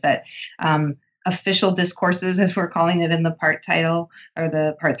another is that official discourses, as we're calling it in the part title or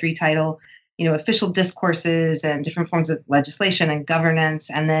the part 3 title, official discourses and different forms of legislation and governance,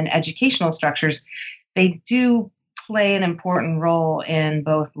 and then educational structures, they do play an important role in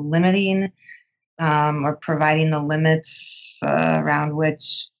both limiting or providing the limits around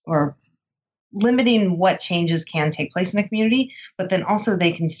which, or limiting what changes can take place in the community, but then also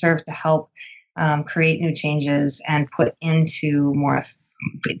they can serve to help create new changes and put into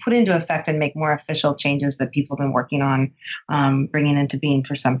effect and make more official changes that people have been working on bringing into being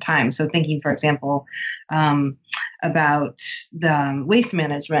for some time. So thinking, for example, about the waste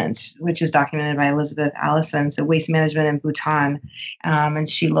management, which is documented by Elizabeth Allison, so waste management in Bhutan, and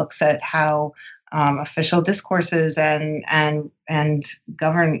she looks at how official discourses and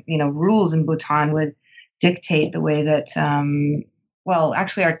govern rules in Bhutan would dictate the way that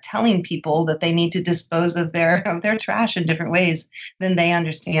actually are telling people that they need to dispose of their trash in different ways than they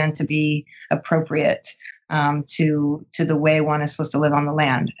understand to be appropriate to the way one is supposed to live on the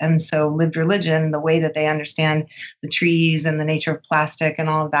land. And so lived religion, the way that they understand the trees and the nature of plastic and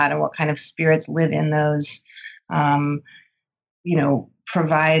all of that, and what kind of spirits live in those,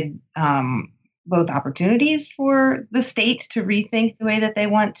 provide both opportunities for the state to rethink the way that they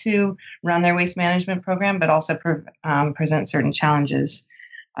want to run their waste management program, but also present certain challenges.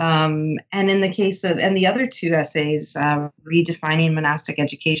 And in the case of, and the other two essays, Redefining Monastic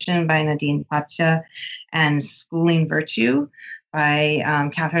Education by Nadine Bhatia and Schooling Virtue by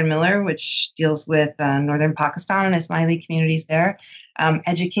Catherine Miller, which deals with northern Pakistan and Ismaili communities there.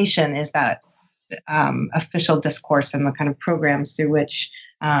 Education is that official discourse and the kind of programs through which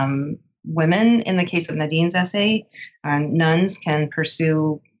women, in the case of Nadine's essay, nuns can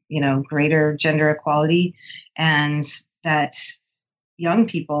pursue, greater gender equality, and that young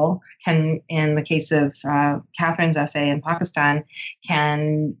people can, in the case of Catherine's essay in Pakistan,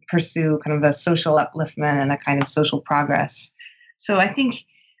 can pursue kind of a social upliftment and a kind of social progress. So I think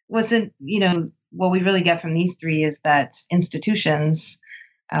what we really get from these three is that institutions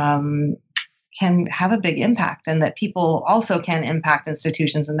can have a big impact, and that people also can impact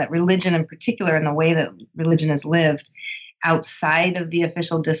institutions, and that religion in particular, and the way that religion is lived outside of the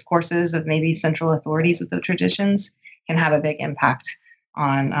official discourses of maybe central authorities of the traditions, can have a big impact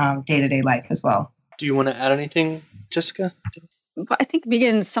on day-to-day life as well. Do you want to add anything, Jessica? I think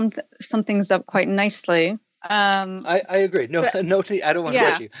Megan summed things up quite nicely. I agree. No, I don't want to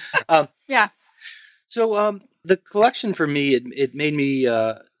rush you. Yeah. So the collection for me, it made me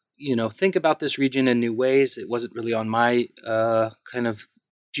think about this region in new ways. It wasn't really on my kind of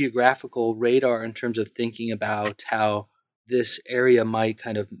geographical radar in terms of thinking about how this area might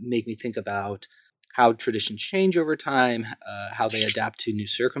kind of make me think about how traditions change over time, how they adapt to new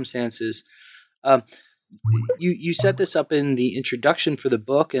circumstances. You set this up in the introduction for the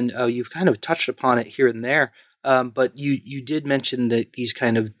book, and you've kind of touched upon it here and there. But you did mention that these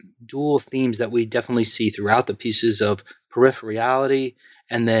kind of dual themes that we definitely see throughout the pieces of peripherality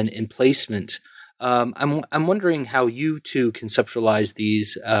and then emplacement. I'm wondering how you two conceptualize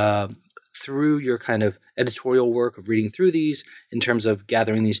these through your kind of editorial work of reading through these in terms of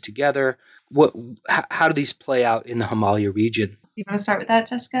gathering these together. how do these play out in the Himalaya region? You want to start with that,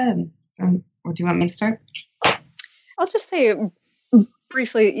 Jessica, or do you want me to start? I'll just say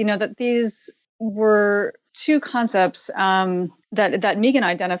briefly, that these were two concepts that Megan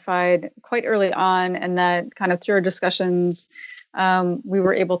identified quite early on, and that kind of through our discussions, we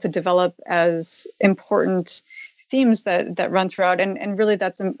were able to develop as important themes that run throughout. And really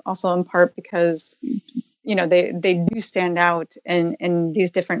that's also in part because, they do stand out in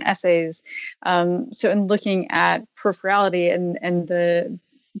these different essays. So in looking at peripherality and the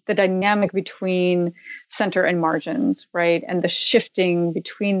dynamic between center and margins, right? And the shifting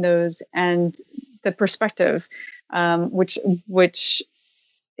between those and the perspective, which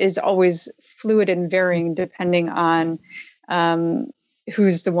is always fluid and varying depending on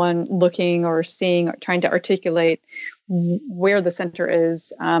who's the one looking or seeing or trying to articulate where the center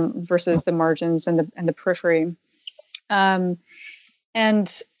is versus the margins and the periphery. And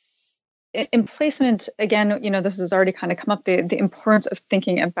in placement, again, this has already kind of come up, the importance of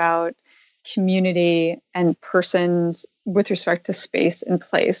thinking about community and persons with respect to space and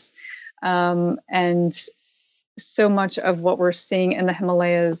place. And so much of what we're seeing in the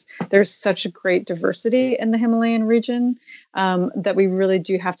Himalayas, there's such a great diversity in the Himalayan region that we really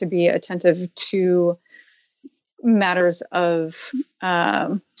do have to be attentive to matters of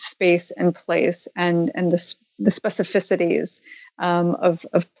space and place and the specificities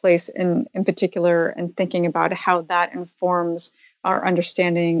of place in particular, and thinking about how that informs our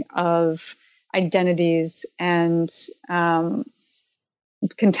understanding of identities and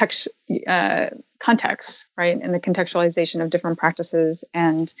context, right? And the contextualization of different practices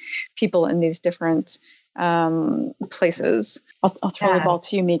and people in these different places. I'll throw the ball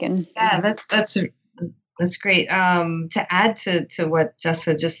to you, Megan. Yeah, that's great. To add to what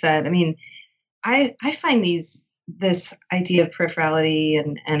Jessica just said, I mean, I find this idea of peripherality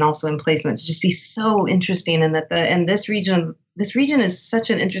and also in placement to just be so interesting, and that this region is such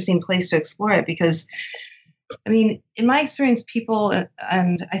an interesting place to explore it, because I mean, in my experience, people,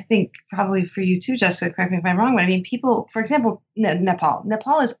 and I think probably for you too, Jessica, correct me if I'm wrong, but I mean, people, for example,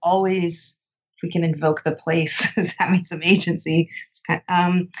 Nepal is always, if we can invoke the place as having some agency,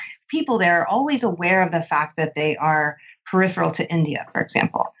 people there are always aware of the fact that they are peripheral to India, for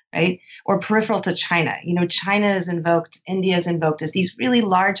example, right? Or peripheral to China. China is invoked, India is invoked as these really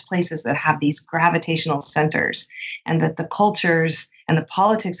large places that have these gravitational centers, and that the cultures and the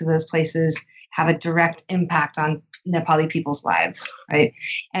politics of those places have a direct impact on Nepali people's lives, right?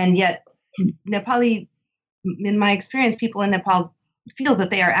 And yet, Nepali, in my experience, people in Nepal feel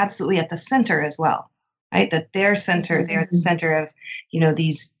that they are absolutely at the center as well, right? That they're the center of,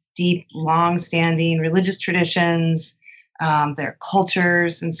 these deep, long-standing religious traditions, their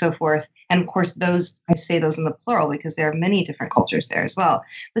cultures, and so forth. And of course, I say those in the plural because there are many different cultures there as well.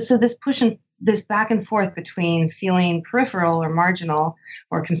 But so this back and forth between feeling peripheral or marginal,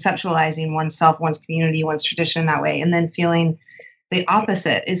 or conceptualizing oneself, one's community, one's tradition that way, and then feeling the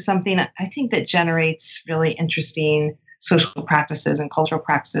opposite, is something I think that generates really interesting social practices and cultural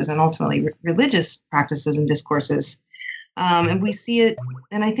practices, and ultimately religious practices and discourses. And we see it,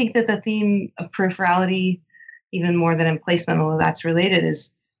 and I think that the theme of peripherality, even more than in placement, although that's related,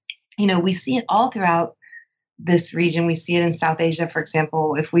 is, we see it all throughout this region. We see it in South Asia, for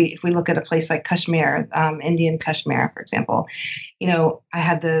example. If we look at a place like Kashmir, Indian Kashmir, for example, I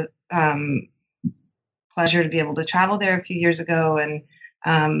had the pleasure to be able to travel there a few years ago, and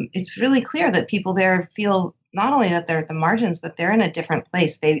it's really clear that people there feel not only that they're at the margins, but they're in a different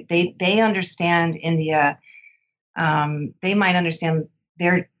place. They understand India. They might understand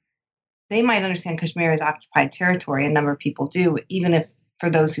Kashmir as occupied territory. A number of people do, even if for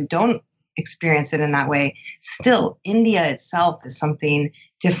those who don't experience it in that way, still India itself is something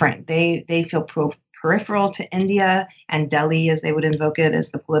different. They feel peripheral to India and Delhi, as they would invoke it,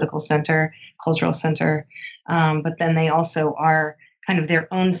 as the political center, cultural center. But then they also are kind of their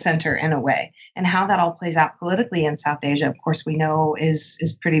own center in a way. And how that all plays out politically in South Asia, of course, we know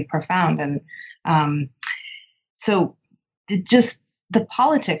is pretty profound. And so just the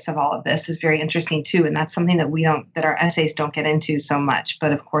politics of all of this is very interesting too. And that's something that our essays don't get into so much.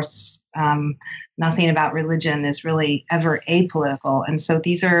 But of course, nothing about religion is really ever apolitical. And so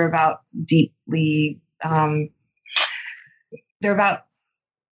these are about deeply, they're about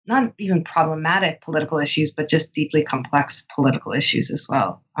not even problematic political issues, but just deeply complex political issues as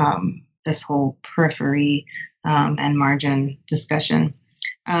well. This whole periphery and margin discussion.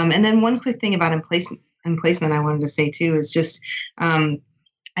 And then one quick thing about placement I wanted to say too is just, I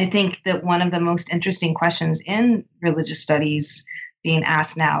think that one of the most interesting questions in religious studies being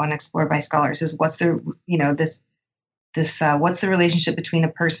asked now and explored by scholars is what's the, this what's the relationship between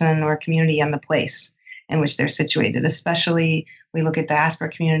a person or a community and the place in which they're situated. Especially, we look at diaspora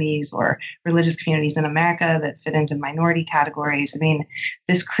communities or religious communities in America that fit into minority categories. I mean,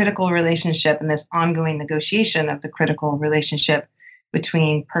 this critical relationship and this ongoing negotiation of the critical relationship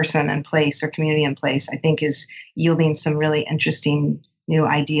between person and place or community and place, I think is yielding some really interesting new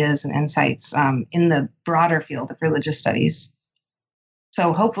ideas and insights in the broader field of religious studies.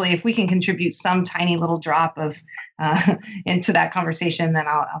 So hopefully, if we can contribute some tiny little drop of into that conversation, then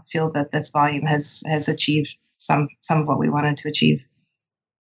I'll feel that this volume has achieved some of what we wanted to achieve.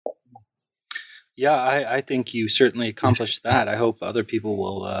 Yeah, I think you certainly accomplished that. I hope other people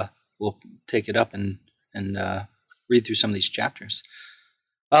will take it up and read through some of these chapters.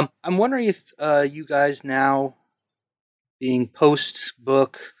 I'm wondering if you guys now, being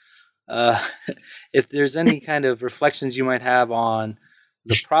post-book, if there's any kind of reflections you might have on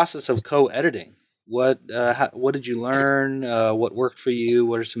the process of co-editing. What did you learn? What worked for you?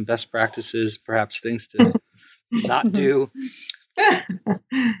 What are some best practices, perhaps things to not do?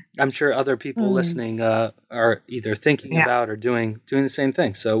 I'm sure other people listening are either thinking about or doing the same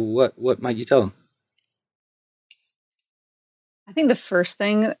thing. So what might you tell them? I think the first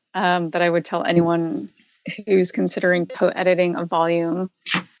thing that I would tell anyone who's considering co-editing a volume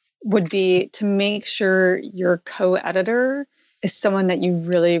would be to make sure your co-editor is someone that you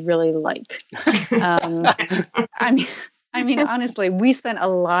really, really like. I mean, honestly, we spent a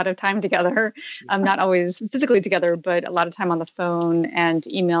lot of time together, not always physically together, but a lot of time on the phone and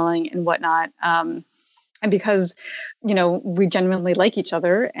emailing and whatnot. And because, we genuinely like each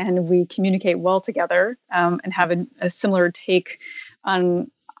other and we communicate well together and have a similar take on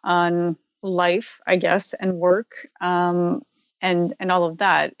life, I guess, and work and all of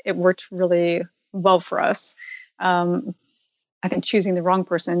that, it worked really well for us. I think choosing the wrong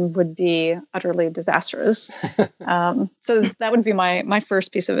person would be utterly disastrous. So that would be my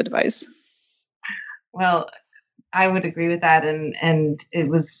first piece of advice. Well, I would agree with that. And it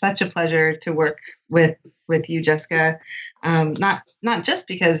was such a pleasure to work with you, Jessica. Not just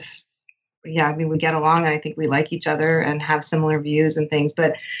because, we get along and I think we like each other and have similar views and things,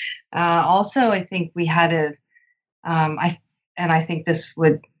 but also I think we had I think this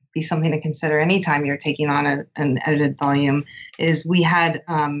would be something to consider anytime you're taking on an edited volume, is we had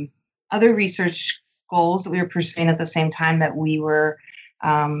other research goals that we were pursuing at the same time that we were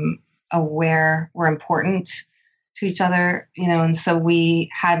aware were important to each other, and so we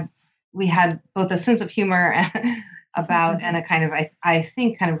had both a sense of humor about and a kind of, I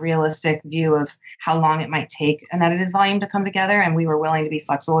think, kind of realistic view of how long it might take an edited volume to come together. And we were willing to be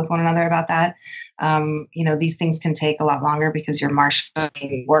flexible with one another about that. These things can take a lot longer because you're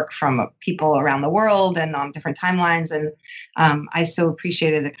marshaling work from people around the world and on different timelines. And I so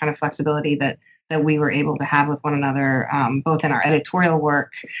appreciated the kind of flexibility that we were able to have with one another, both in our editorial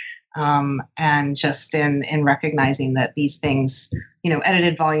work and just in recognizing that these things,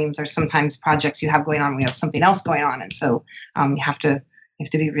 edited volumes are sometimes projects you have going on. We have something else going on. And so you have to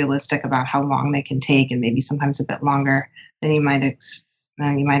be realistic about how long they can take, and maybe sometimes a bit longer than you might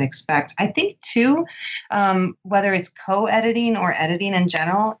expect. I think too, whether it's co-editing or editing in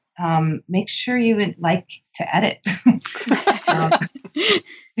general, make sure you would like to edit.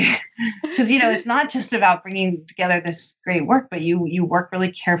 Because it's not just about bringing together this great work, but you work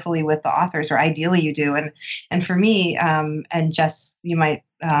really carefully with the authors, or ideally you do. And for me, and Jess, you might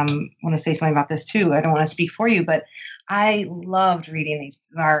want to say something about this too. I don't want to speak for you, but I loved reading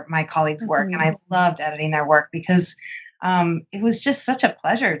my colleagues' work, and I loved editing their work because it was just such a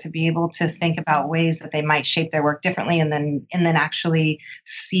pleasure to be able to think about ways that they might shape their work differently, and then actually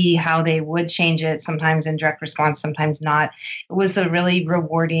see how they would change it, sometimes in direct response, sometimes not. It was a really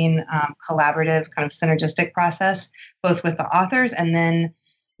rewarding, collaborative, kind of synergistic process, both with the authors, and then,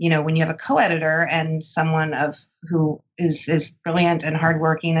 when you have a co-editor and someone who is brilliant and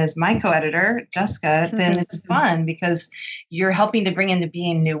hardworking as my co-editor, Jessica, then it's fun because you're helping to bring into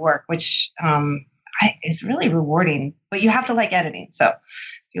being new work, which is really rewarding, but you have to like editing. So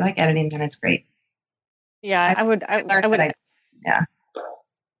if you like editing, then it's great. Yeah, I would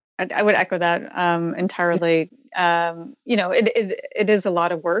echo that entirely. It is a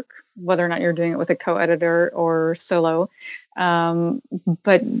lot of work, whether or not you're doing it with a co-editor or solo.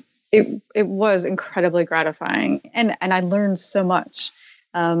 But it was incredibly gratifying, and I learned so much.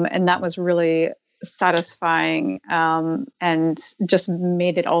 And that was really satisfying, and just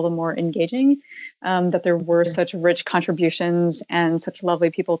made it all the more engaging, that there were such rich contributions and such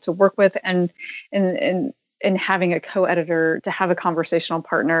lovely people to work with, and having a co-editor, to have a conversational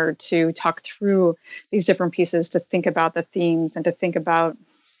partner to talk through these different pieces, to think about the themes and to think about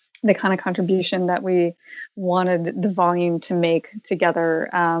the kind of contribution that we wanted the volume to make together.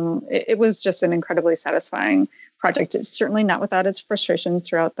 It was just an incredibly satisfying project. It's certainly not without its frustrations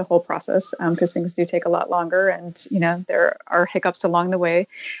throughout the whole process, because things do take a lot longer, and there are hiccups along the way,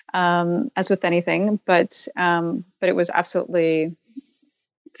 as with anything. But it was absolutely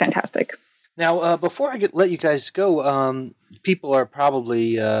fantastic. Now, before I let you guys go, people are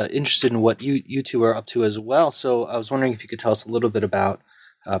probably interested in what you two are up to as well. So I was wondering if you could tell us a little bit about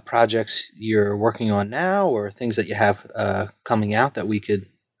projects you're working on now, or things that you have coming out that we could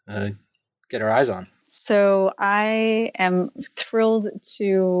get our eyes on. So I am thrilled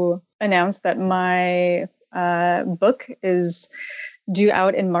to announce that my book is due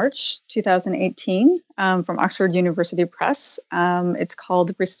out in March 2018 from Oxford University Press. It's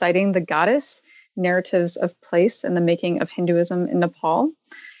called Reciting the Goddess, Narratives of Place and the Making of Hinduism in Nepal.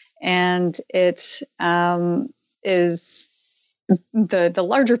 And it is the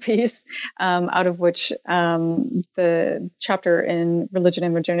larger piece, out of which the chapter in Religion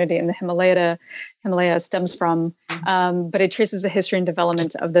and Modernity in the Himalaya stems from. But it traces the history and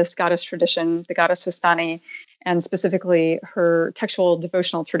development of this goddess tradition, the goddess Swastani, and specifically her textual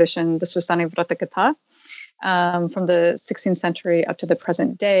devotional tradition, the Swastani Vrata Katha, from the 16th century up to the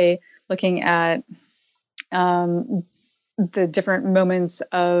present day, looking at the different moments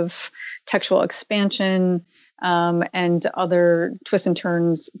of textual expansion, and other twists and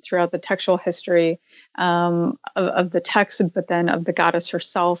turns throughout the textual history of the text, but then of the goddess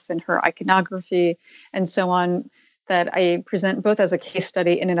herself and her iconography and so on, that I present both as a case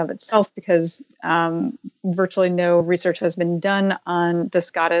study in and of itself, because virtually no research has been done on this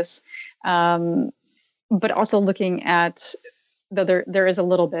goddess, but also looking at, though there is a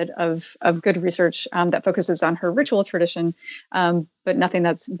little bit of good research that focuses on her ritual tradition, but nothing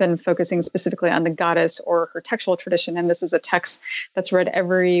that's been focusing specifically on the goddess or her textual tradition. And this is a text that's read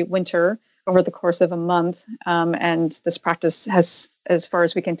every winter over the course of a month. And this practice has, as far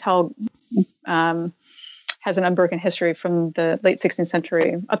as we can tell, has an unbroken history from the late 16th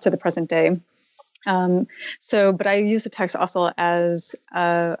century up to the present day. But I use the text also as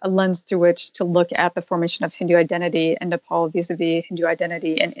a lens through which to look at the formation of Hindu identity in Nepal vis-a-vis Hindu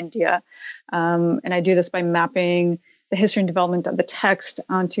identity in India. And I do this by mapping the history and development of the text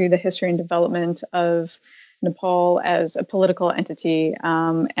onto the history and development of Nepal as a political entity,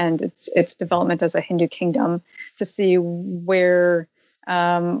 and its development as a Hindu kingdom, to see where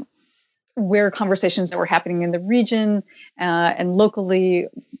conversations that were happening in the region and locally,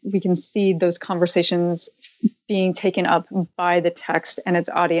 we can see those conversations being taken up by the text and its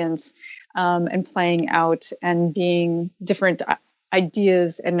audience, and playing out and being different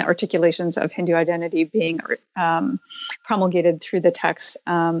ideas and articulations of Hindu identity being promulgated through the text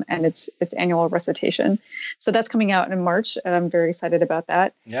and its annual recitation. So that's coming out in March, and I'm very excited about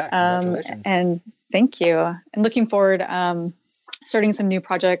that. Yeah, congratulations. And thank you. And looking forward, starting some new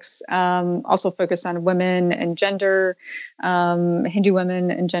projects, also focused on women and gender, Hindu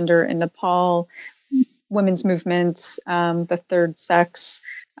women and gender in Nepal, women's movements, the third sex,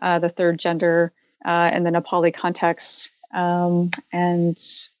 the third gender, in the Nepali context. And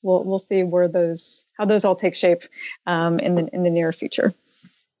we'll see how those all take shape in the near future.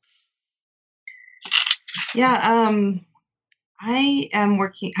 Yeah, I am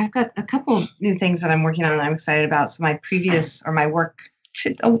working. I've got a couple new things that I'm working on that I'm excited about. So my work,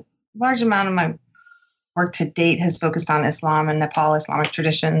 a large amount of my work to date has focused on Islam and Nepal, Islamic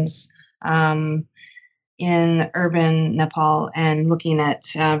traditions in urban Nepal, and looking at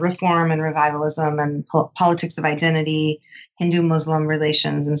reform and revivalism and politics of identity, Hindu-Muslim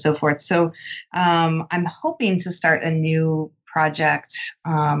relations, and so forth. So I'm hoping to start a new project,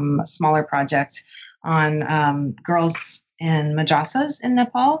 a smaller project on girls in madrasas in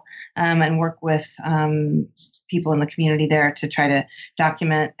Nepal, and work with people in the community there to try to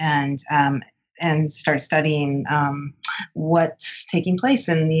document and start studying what's taking place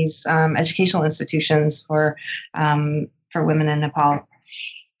in these educational institutions for women in Nepal.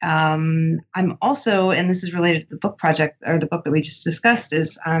 I'm also, and this is related to the book project, or the book that we just discussed,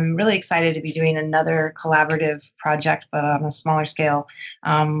 is I'm really excited to be doing another collaborative project, but on a smaller scale,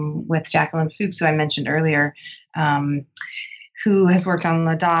 with Jacqueline Fuchs, who I mentioned earlier, who has worked on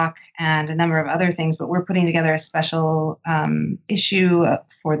Ladakh and a number of other things, but we're putting together a special issue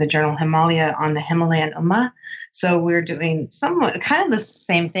for the journal Himalaya on the Himalayan Ummah. So we're doing kind of the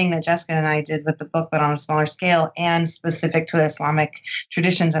same thing that Jessica and I did with the book, but on a smaller scale and specific to Islamic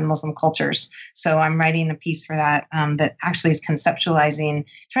traditions and Muslim cultures. So I'm writing a piece for that that actually is trying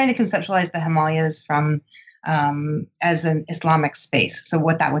to conceptualize the Himalayas from as an Islamic space. So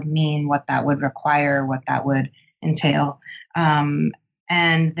what that would mean, what that would require, what that would entail.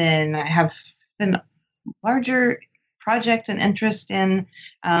 And then I have a larger project and interest in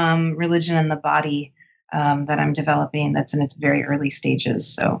religion and the body that I'm developing. That's in its very early stages.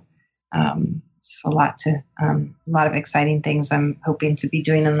 So it's a lot of exciting things I'm hoping to be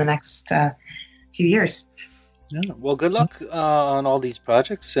doing in the next few years. Yeah. Well, good luck on all these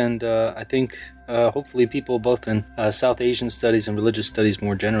projects, and I think hopefully people both in South Asian studies and religious studies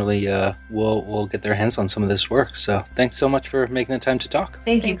more generally will get their hands on some of this work. So thanks so much for making the time to talk.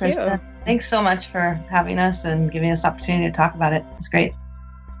 Thank you, Krista. Thanks so much for having us and giving us the opportunity to talk about it. It's great.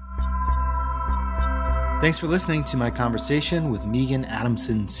 Thanks for listening to my conversation with Megan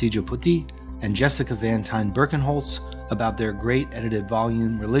Adamson Sijoputi and Jessica Van Tine Birkenholtz about their great edited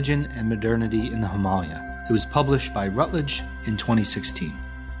volume, Religion and Modernity in the Himalaya. It was published by Routledge in 2016.